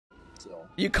still.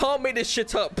 You can't make this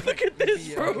shit up. Look at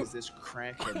this, bro. Is this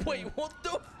crackhead? Wait, what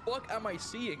the fuck am I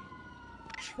seeing?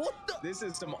 What the? This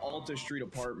is some Alta Street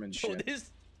apartment Oh, shit.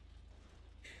 this.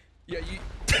 Yeah, you.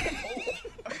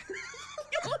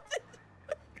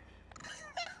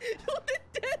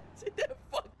 They're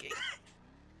fucking.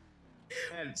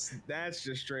 That's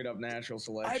just straight up natural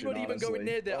selection. I'm not even going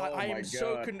near there. I am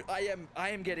so I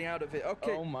am getting out of it.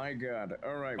 Okay. Oh my god.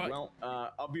 All right. Well,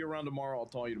 I'll be around tomorrow. I'll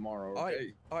call you tomorrow.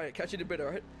 Okay. All right. Catch you in a bit. All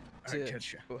right. All right.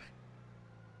 Catch you.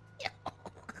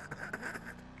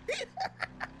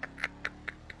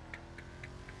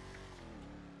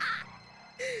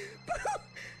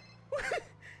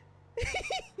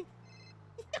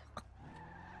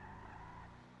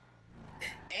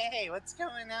 Hey, what's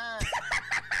going on?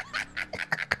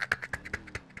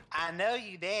 I know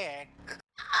you there.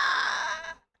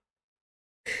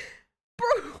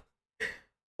 Bro,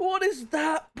 what is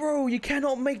that, bro? You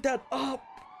cannot make that up.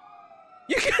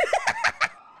 You can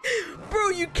Bro,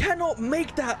 you cannot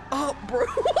make that up, bro.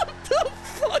 What the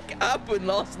fuck happened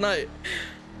last night?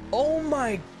 Oh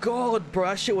my god, bro,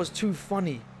 that shit was too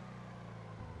funny.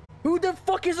 Who the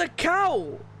fuck is a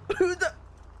cow? Who the...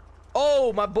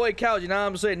 Oh, my boy Cow, you know what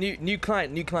I'm saying? New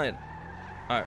client.